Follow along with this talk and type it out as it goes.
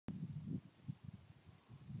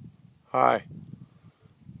Hi,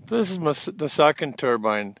 this is the second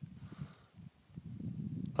turbine.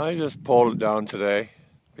 I just pulled it down today,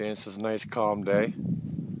 being it's a nice calm day.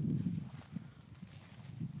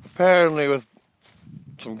 Apparently with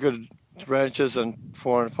some good wrenches and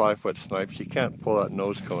 4 and 5 foot snipes, you can't pull that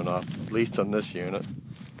nose cone off, at least on this unit.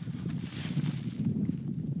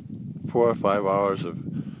 4 or 5 hours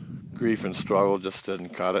of grief and struggle just didn't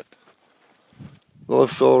cut it.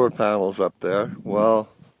 Those solar panels up there, well,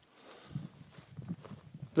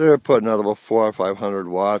 they're putting out about 400 or 500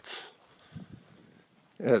 watts.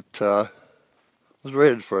 It was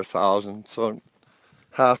rated for 1,000, so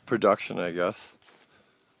half production, I guess.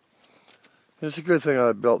 It's a good thing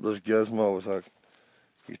I built this gizmo. Was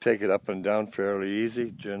you take it up and down fairly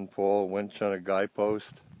easy. Gin pole, winch on a guy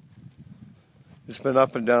post. It's been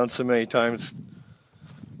up and down so many times,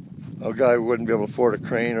 a guy wouldn't be able to afford a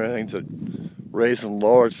crane or anything to raise and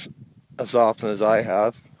lower it as often as I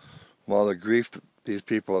have. Well, the grief that these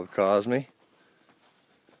people have caused me.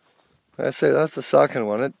 I say that's the second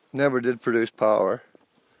one. It never did produce power.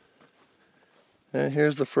 And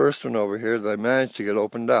here's the first one over here that I managed to get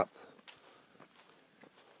opened up.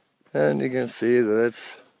 And you can see that it's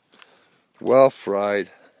well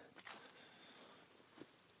fried.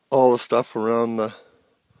 All the stuff around the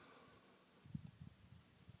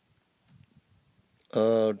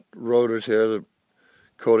rotors here, the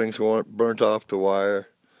coatings weren't burnt off the wire.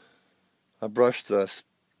 I brushed the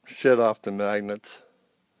shit off the magnets.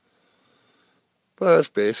 But it's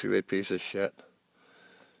basically a piece of shit.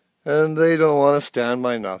 And they don't want to stand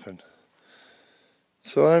by nothing.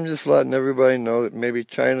 So I'm just letting everybody know that maybe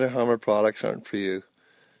China Hummer products aren't for you.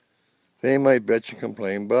 They might bitch and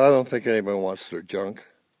complain, but I don't think anybody wants their junk.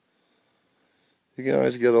 You can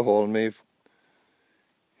always get a hold of me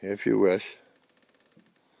if you wish.